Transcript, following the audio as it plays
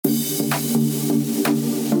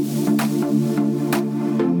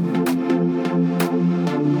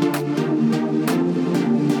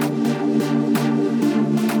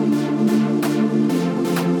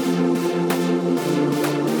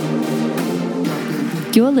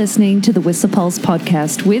You're listening to the Whistler Pulse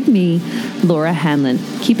podcast with me, Laura Hanlon,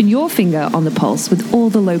 keeping your finger on the pulse with all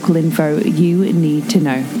the local info you need to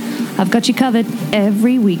know. I've got you covered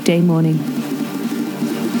every weekday morning.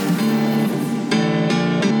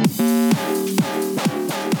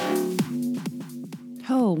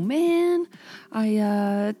 Oh, man.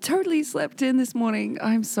 I totally slept in this morning.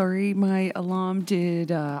 I'm sorry. My alarm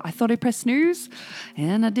did. I thought I pressed snooze,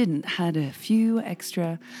 and I didn't. Had a few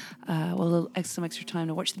extra, some extra time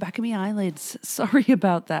to watch the back of my eyelids. Sorry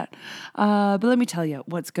about that. But let me tell you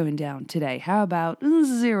what's going down today. How about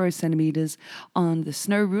 0 centimeters on the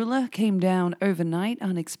snow ruler? Came down overnight,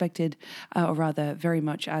 unexpected, or rather very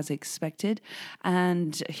much as expected.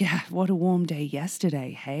 And yeah, what a warm day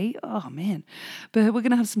yesterday, hey? Oh, man. But we're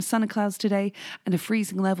going to have some sun and clouds today, and a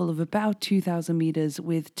freezing level of about 2,000 meters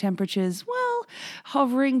with temperatures, well,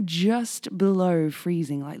 hovering just below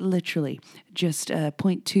freezing, like literally just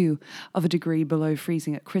 0.2 of a degree below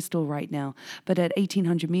freezing at Crystal right now. But at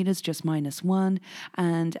 1,800 meters, just -1,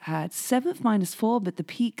 and at 7th, -4, but the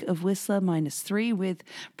peak of Whistler, -3, with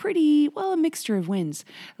pretty, well, a mixture of winds,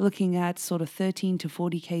 looking at sort of 13 to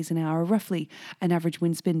 40 k's an hour, roughly an average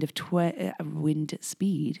wind speed of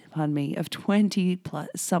 20 plus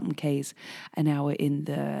something k's an hour in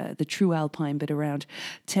the true alpine, but around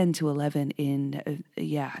 10 to 11 in in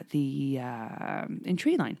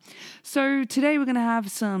tree line. So today we're going to have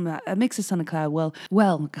a mix of sun and cloud.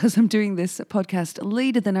 Well, because I'm doing this podcast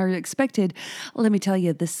later than I expected, let me tell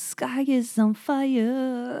you, the sky is on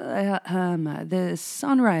fire. The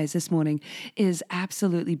sunrise this morning is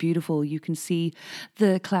absolutely beautiful. You can see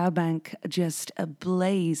the cloud bank just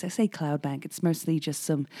ablaze. I say cloud bank, it's mostly just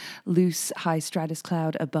some loose high stratus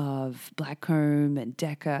cloud above Blackcomb and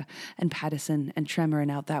Decker and Patterson and Tremor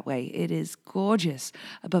and out that way. It is gorgeous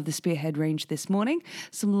above the Spearhead Range this morning.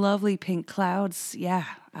 Some lovely pink clouds. Yeah.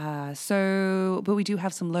 But we do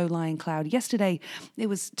have some low-lying cloud. Yesterday, it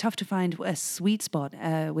was tough to find a sweet spot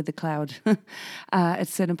with the cloud at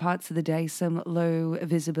certain parts of the day, some low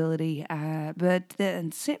visibility. But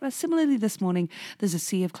then similarly this morning, there's a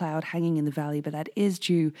sea of cloud hanging in the valley, but that is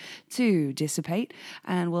due to dissipate,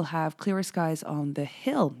 and we'll have clearer skies on the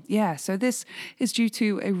hill. Yeah, so this is due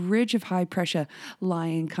to a ridge of high pressure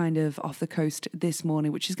lying kind of off the coast this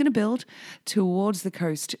morning, which is going to build towards the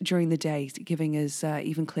coast during the day, giving us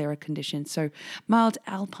even clearer conditions. So mild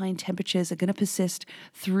alpine temperatures are going to persist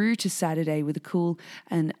through to Saturday, with a cool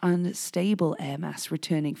and unstable air mass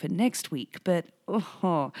returning for next week. But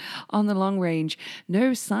on the long range,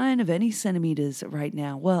 no sign of any centimeters right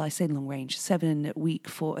now. Well, I say long range,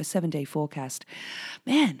 7-day forecast.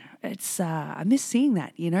 Man, it's I miss seeing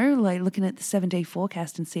that, like looking at the 7-day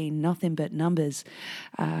forecast and seeing nothing but numbers.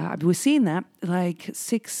 We're seeing that like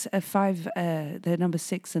the number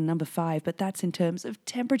 6 and number 5, but that's in terms of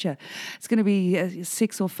temperature. It's going to be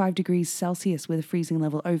 6 or 5 degrees Celsius with a freezing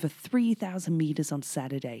level over 3,000 meters on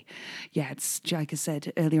Saturday. Yeah, it's, like I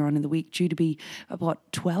said earlier on in the week, due to be about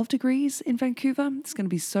 12 degrees in Vancouver. It's going to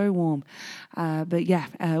be so warm.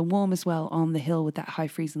 Warm as well on the hill with that high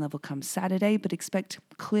freezing level come Saturday, but expect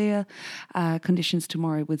clear conditions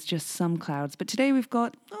tomorrow with just some clouds. But today we've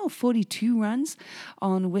got 42 runs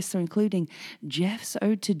on Whistler, including Jeff's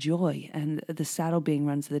Ode to Joy and the saddle being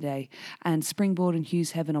runs of the day, and Springboard and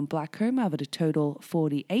Hughes Heaven on Blackcomb have at a total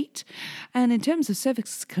 48. And in terms of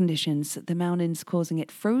surface conditions, the mountains causing it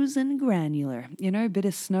frozen granular, a bit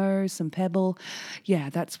of snow, some pebble. Yeah,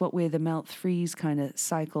 that's what we're the melt freeze kind of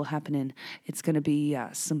cycle happening. It's going to be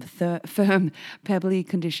some firm pebbly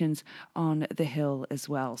conditions on the hill as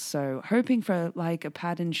well. So hoping for like a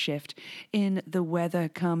pattern shift in the weather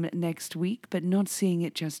come next week, but not seeing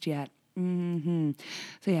it just yet. So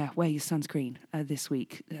yeah, wear your sunscreen this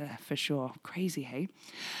week for sure. Crazy, hey?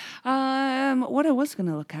 What I was going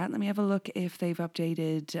to look at, let me have a look if they've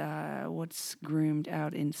updated what's groomed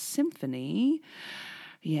out in Symphony.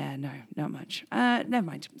 Yeah, no, not much. Never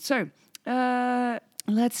mind. So,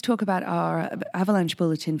 let's talk about our avalanche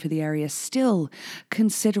bulletin for the area. Still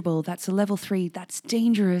considerable. That's a level 3. That's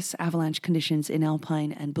dangerous avalanche conditions in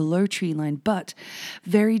alpine and below tree line, but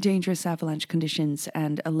very dangerous avalanche conditions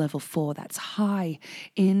and a level 4. That's high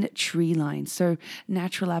in tree line. So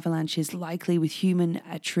natural avalanches likely, with human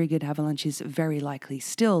triggered avalanches very likely.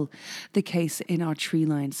 Still the case in our tree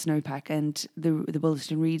line snowpack. And the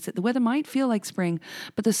bulletin reads that the weather might feel like spring,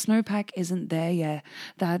 but the snowpack isn't there yet.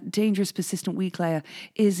 That dangerous persistent weak layer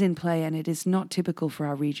is in play, and it is not typical for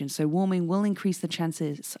our region. So warming will increase the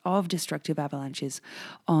chances of destructive avalanches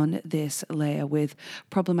on this layer, with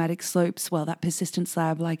problematic slopes, well, that persistent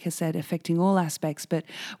slab, like I said, affecting all aspects, but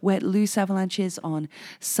wet, loose avalanches on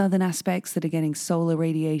southern aspects that are getting solar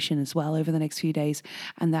radiation as well over the next few days,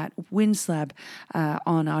 and that wind slab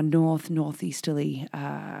on our northeasterly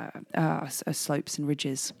slopes and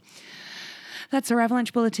ridges. That's our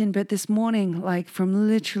avalanche bulletin, but this morning, like from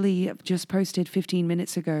literally just posted 15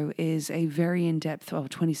 minutes ago, is a very in-depth,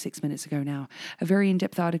 26 minutes ago now, a very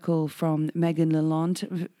in-depth article from Megan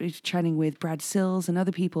Lalonde, chatting with Brad Sills and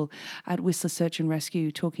other people at Whistler Search and Rescue,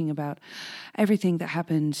 talking about everything that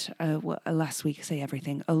happened last week. I say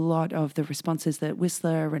everything, a lot of the responses that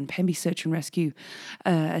Whistler and Pemby Search and Rescue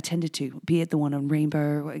attended to, be it the one on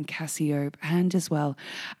Rainbow and Cassiope, and as well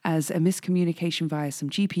as a miscommunication via some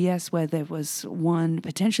GPS where there was one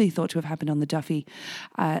potentially thought to have happened on the Duffy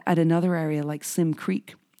at another area like Slim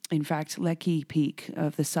Creek. In fact, Lecky Peak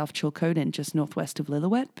of the South Chilcotin, just northwest of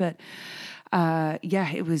Lillooet. But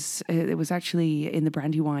it was actually in the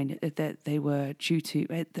Brandywine that they were due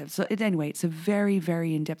to. Anyway, it's a very,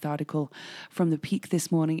 very in-depth article from the Peak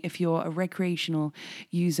this morning. If you're a recreational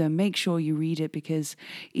user, make sure you read it, because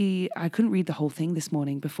I couldn't read the whole thing this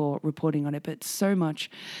morning before reporting on it, but so much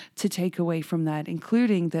to take away from that,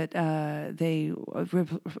 including that they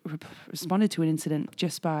responded to an incident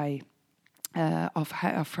just by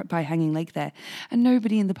Hanging Lake there, and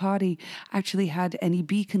nobody in the party actually had any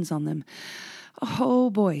beacons on them. Oh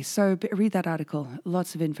boy, so read that article,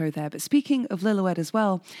 lots of info there. But speaking of Lillooet as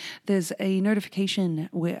well, there's a notification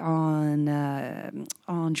on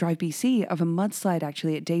Drive BC of a mudslide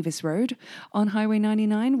actually at Davis Road on Highway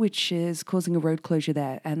 99, which is causing a road closure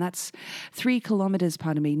there. And that's 3 kilometers,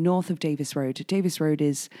 north of Davis Road. Davis Road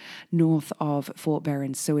is north of Fort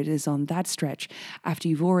Behrens, so it is on that stretch after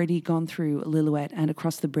you've already gone through Lillooet and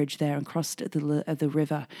across the bridge there and crossed the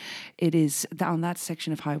river. It is on that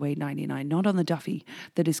section of Highway 99, not on the Duffy,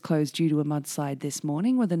 that is closed due to a mudslide this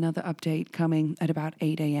morning, with another update coming at about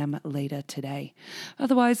 8 a.m. later today.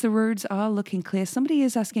 Otherwise, the roads are looking clear. Somebody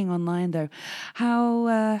is asking online, though,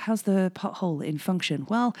 how's the pothole in function?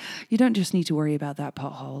 Well, you don't just need to worry about that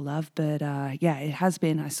pothole, love, but it has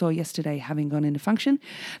been. I saw yesterday, having gone into function,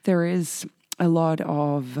 there is a lot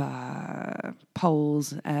of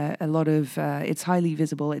poles, it's highly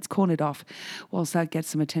visible, it's cornered off, whilst that gets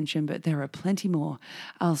some attention, but there are plenty more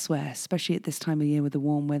elsewhere, especially at this time of year with the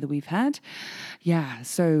warm weather we've had.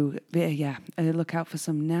 Look out for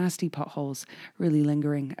some nasty potholes really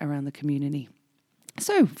lingering around the community.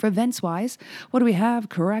 So, for events-wise, what do we have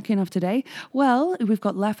cracking off today? Well, we've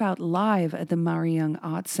got Laugh Out Live at the Murray Young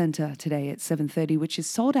Arts Centre today at 7:30, which is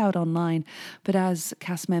sold out online. But as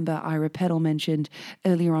cast member Ira Peddle mentioned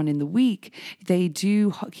earlier on in the week, they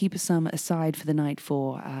do keep some aside for the night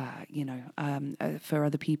for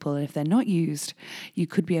other people. And if they're not used, you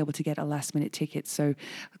could be able to get a last-minute ticket. So,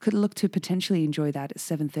 I could look to potentially enjoy that at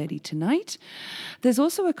 7:30 tonight. There's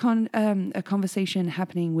also a conversation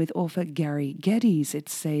happening with author Gary Geddes.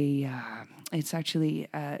 It's actually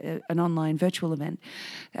an online virtual event,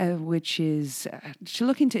 which is to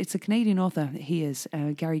look into. It's a Canadian author. He is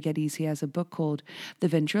Gary Geddes. He has a book called The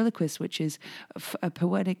Ventriloquist, which is a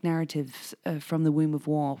poetic narrative from the womb of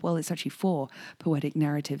war. Well, it's actually 4 poetic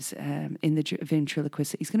narratives in the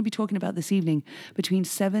Ventriloquist that he's going to be talking about this evening between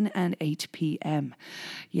 7 and 8 p.m.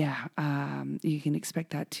 You can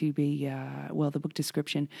expect that to be, the book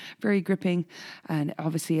description, very gripping, and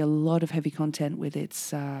obviously a lot of heavy content with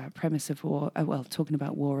its premise of war. Talking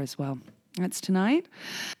about war as well. That's tonight.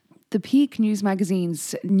 The Peak News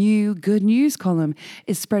Magazine's new Good News column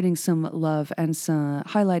is spreading some love and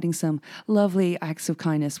highlighting some lovely acts of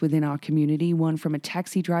kindness within our community. One from a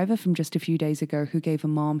taxi driver from just a few days ago who gave a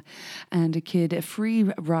mom and a kid a free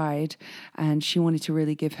ride, and she wanted to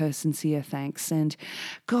really give her sincere thanks. And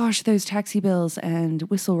gosh, those taxi bills and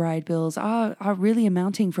whistle ride bills are really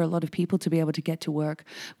amounting for a lot of people to be able to get to work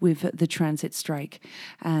with the transit strike.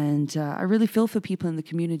 And I really feel for people in the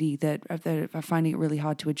community that are finding it really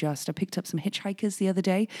hard to adjust. I picked up some hitchhikers the other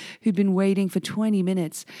day who'd been waiting for 20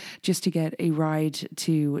 minutes just to get a ride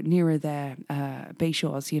to nearer their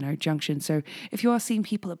Bayshores, junction. So if you are seeing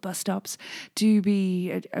people at bus stops, do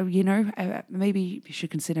be, maybe you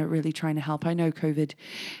should consider really trying to help. I know COVID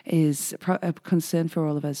is a concern for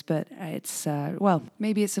all of us, but it's,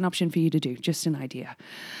 maybe it's an option for you to do, just an idea.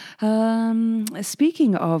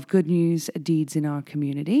 Speaking of good news deeds in our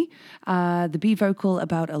community, the Be Vocal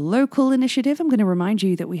About a Local initiative, I'm going to remind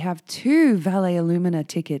you that we have have 2 Vallea Lumina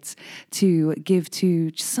tickets to give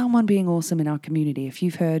to someone being awesome in our community. If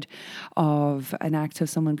you've heard of an act of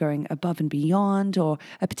someone going above and beyond, or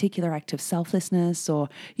a particular act of selflessness, or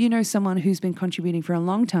you know someone who's been contributing for a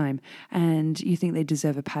long time and you think they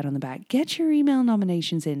deserve a pat on the back, get your email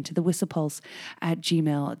nominations in to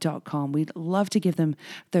thewhistlerpulse@gmail.com. We'd love to give them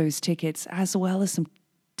those tickets, as well as some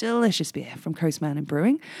delicious beer from Coast Mountain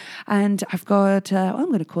Brewing. And I've got, I'm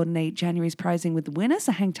going to coordinate January's prizing with the winner,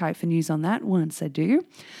 so hang tight for news on that once I do.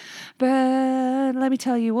 But let me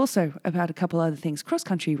tell you also about a couple other things,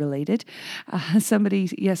 cross-country related. Somebody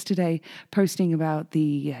yesterday posting about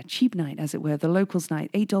the cheap night, as it were, the locals night,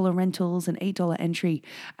 $8 rentals and $8 entry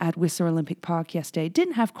at Whistler Olympic Park yesterday.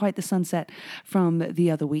 Didn't have quite the sunset from the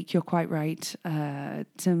other week, you're quite right,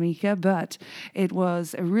 Tamika, but it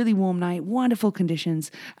was a really warm night, wonderful conditions.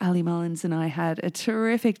 Ali Mullins and I had a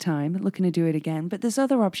terrific time, looking to do it again. But there's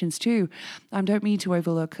other options too. Don't mean to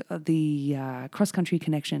overlook the cross-country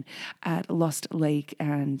connection at Lost Lake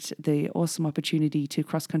and the awesome opportunity to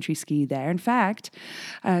cross-country ski there. In fact,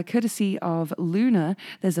 courtesy of Luna,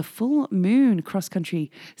 there's a full moon cross-country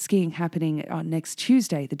skiing happening on next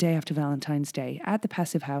Tuesday, the day after Valentine's Day, at the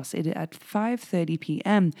Passive House at 5:30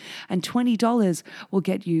 p.m. And $20 will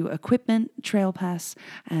get you equipment, trail pass,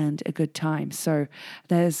 and a good time. So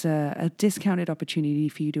there's a discounted opportunity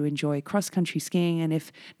for you to enjoy cross-country skiing. And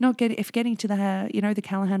if getting to the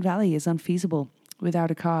Callahan Valley is unfeasible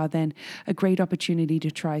without a car, then a great opportunity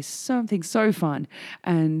to try something so fun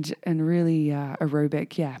and really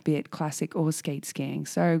aerobic, be it classic or skate skiing.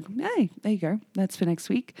 So, hey, there you go. That's for next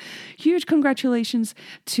week. Huge congratulations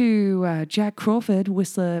to Jack Crawford,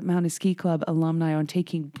 Whistler Mountain Ski Club alumni, on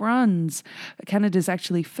taking bronze, Canada's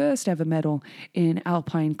actually first ever medal in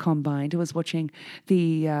Alpine Combined. I was watching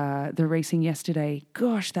the racing yesterday.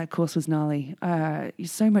 Gosh, that course was gnarly.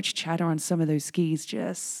 So much chatter on some of those skis.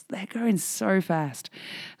 They're going so fast.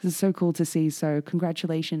 This is so cool to see. So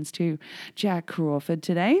congratulations to Jack Crawford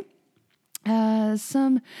today.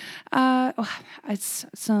 Some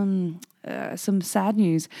sad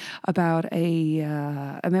news about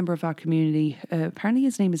a member of our community. Apparently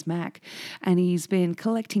his name is Mac, and he's been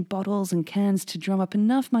collecting bottles and cans to drum up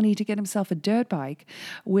enough money to get himself a dirt bike,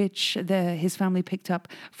 which his family picked up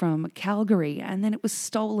from Calgary, and then it was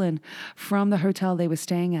stolen from the hotel they were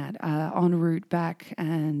staying at en route back,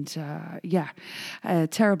 and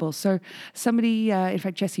terrible. So somebody, in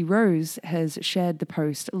fact Jesse Rose, has shared the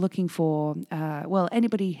post looking for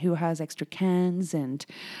anybody who has extra cans and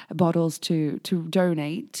bottles to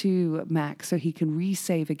donate to Mac so he can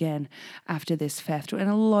resave again after this theft. And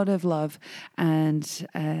a lot of love and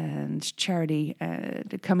charity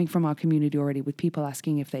coming from our community already, with people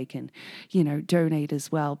asking if they can, donate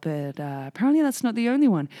as well. But apparently that's not the only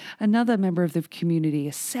one. Another member of the community,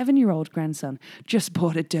 a 7-year-old grandson, just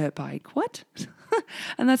bought a dirt bike. What?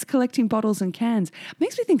 And that's collecting bottles and cans.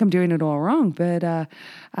 Makes me think I'm doing it all wrong, but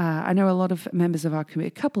I know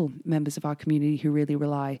a couple members of our community who really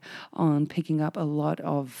rely on picking up a lot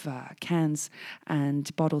of cans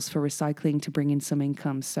and bottles for recycling to bring in some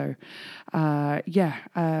income. So,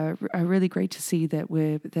 really great to see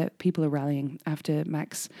that people are rallying after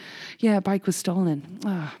Mac's bike was stolen.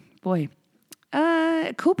 Oh, boy.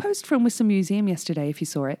 Cool post from Whistler Museum yesterday, if you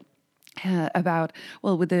saw it.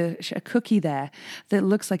 With a cookie there that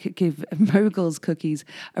looks like it give Mogul's cookies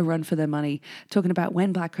a run for their money, talking about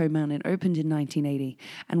when Black Coast Mountain opened in 1980.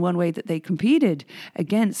 And one way that they competed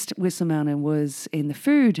against Whistler Mountain was in the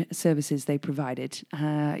food services they provided.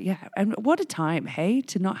 And what a time, hey,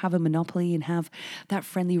 to not have a monopoly and have that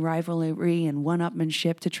friendly rivalry and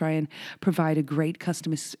one-upmanship to try and provide a great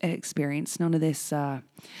customer experience. None of this,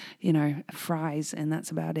 fries, and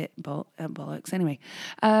that's about it, bollocks. Anyway,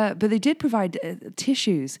 but they did provide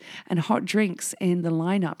tissues and hot drinks in the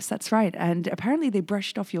lineups. That's right. And apparently they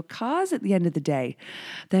brushed off your cars at the end of the day.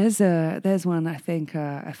 There's one, I think,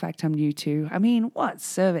 a fact I'm new to. I mean, what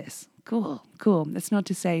service? Cool. That's not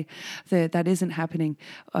to say that isn't happening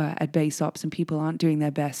at base ops and people aren't doing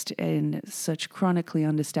their best in such chronically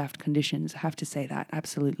understaffed conditions. I have to say that,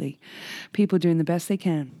 absolutely. People doing the best they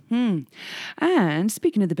can. And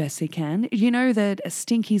speaking of the best they can, you know that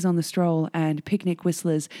Stinkies on the Stroll and Picnic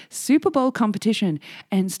Whistlers Super Bowl competition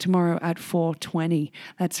ends tomorrow at 4:20.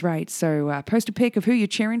 That's right. So post a pic of who you're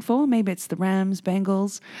cheering for. Maybe it's the Rams,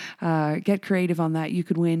 Bengals. Get creative on that. You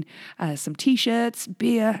could win some T-shirts,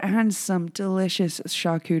 beer, and some delicious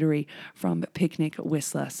charcuterie from Picnic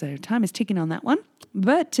Whistler. So time is ticking on that one.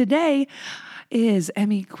 But today, is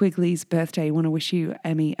Emmy Quigley's birthday. I want to wish you,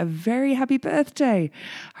 Emmy, a very happy birthday.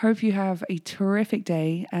 Hope you have a terrific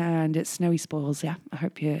day and it's snowy spoils. Yeah, I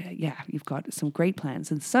hope you've got some great plans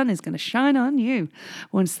and the sun is going to shine on you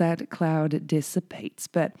once that cloud dissipates.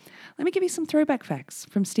 But let me give you some throwback facts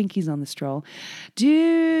from Stinkies on the Stroll.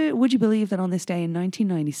 Would you believe that on this day in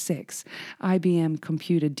 1996, IBM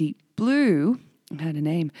computer Deep Blue had a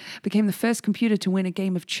name, became the first computer to win a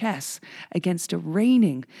game of chess against a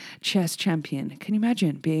reigning chess champion. Can you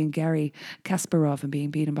imagine being Garry Kasparov and being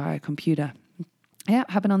beaten by a computer? Yeah,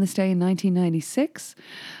 happened on this day in 1996.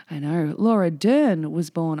 I know. Laura Dern was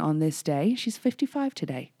born on this day. She's 55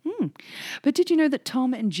 today. But did you know that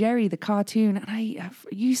Tom and Jerry, the cartoon, and I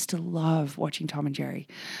used to love watching Tom and Jerry,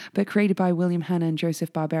 but created by William Hanna and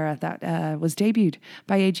Joseph Barbera, that was debuted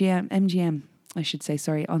by MGM, I should say,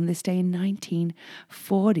 on this day in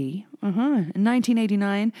 1940. In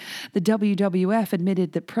 1989, the WWF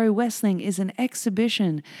admitted that pro wrestling is an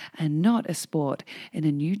exhibition and not a sport in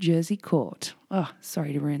a New Jersey court. Oh,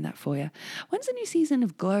 sorry to ruin that for you. When's the new season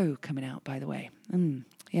of Glow coming out, by the way?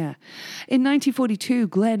 Yeah. In 1942,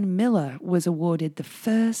 Glenn Miller was awarded the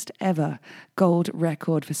first ever gold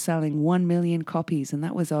record for selling 1 million copies, and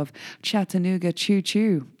that was of Chattanooga Choo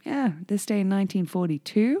Choo. Yeah, this day in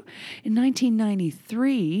 1942. In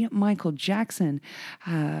 1993, Michael Jackson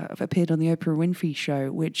appeared on the Oprah Winfrey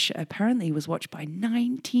Show, which apparently was watched by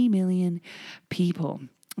 90 million people.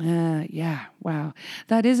 Yeah, wow.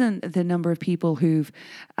 That isn't the number of people who've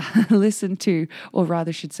listened to, or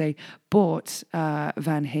rather should say, bought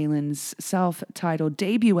Van Halen's self-titled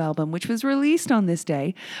debut album, which was released on this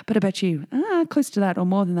day. But I bet you close to that or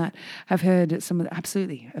more than that have heard some of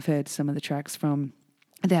the tracks from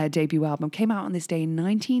their debut album. Came out on this day in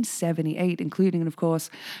 1978, including, of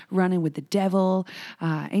course, Running with the Devil,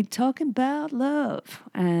 Ain't Talking About Love,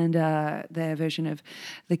 and their version of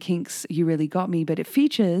The Kinks' You Really Got Me. But it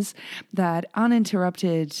features that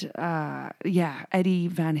uninterrupted, Eddie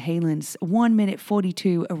Van Halen's 1 minute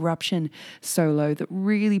 42 Eruption solo that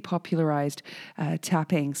really popularized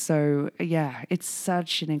tapping. So, yeah, it's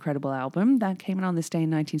such an incredible album. That came out on this day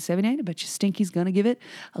in 1978. I bet you Stinky's going to give it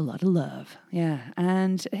a lot of love. Yeah,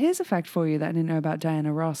 and here's a fact for you that I didn't know about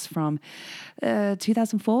Diana Ross from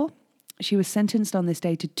 2004. She was sentenced on this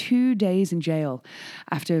day to 2 days in jail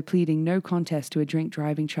after pleading no contest to a drink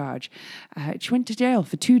driving charge. She went to jail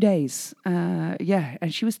for 2 days. And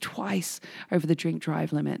she was twice over the drink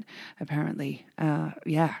drive limit, apparently. Went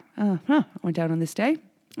down on this day.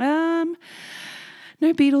 No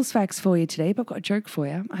Beatles facts for you today, but I've got a joke for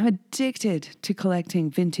you. I'm addicted to collecting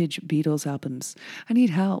vintage Beatles albums. I need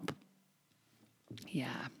help.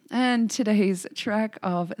 Yeah. And today's track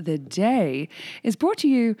of the day is brought to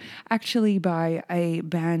you actually by a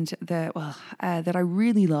band that I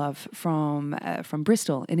really love from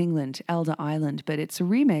Bristol in England, Elder Island, but it's a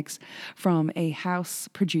remix from a house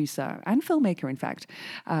producer and filmmaker, in fact,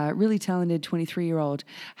 really talented 23-year-old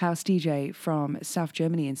house DJ from South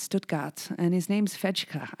Germany in Stuttgart, and his name's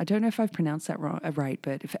Fejka. I don't know if I've pronounced that right,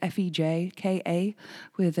 but Fejka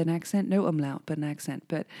with an accent, no umlaut, but an accent.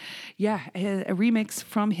 But yeah, a remix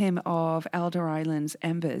from him of Elder Island's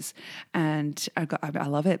Embers, and I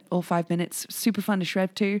love it. All 5 minutes, super fun to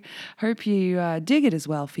shred to. Hope you dig it as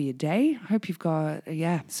well for your day. Hope you've got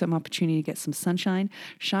some opportunity to get some sunshine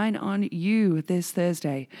shine on you this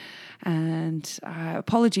Thursday. And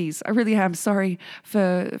apologies, I really am sorry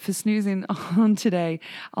for snoozing on today.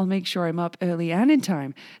 I'll make sure I'm up early and in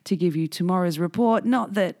time to give you tomorrow's report.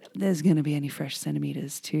 Not that there's going to be any fresh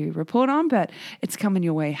centimeters to report on, but it's coming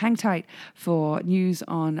your way. Hang tight for news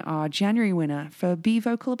on our January winner for Be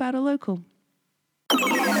Vocal About a Local.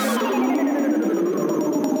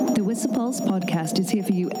 The Whistle Pulse podcast is here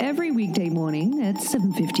for you every weekday morning at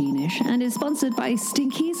 7:15ish and is sponsored by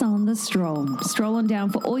Stinkies on the Stroll. Stroll on down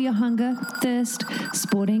for all your hunger, thirst,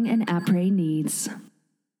 sporting and après needs.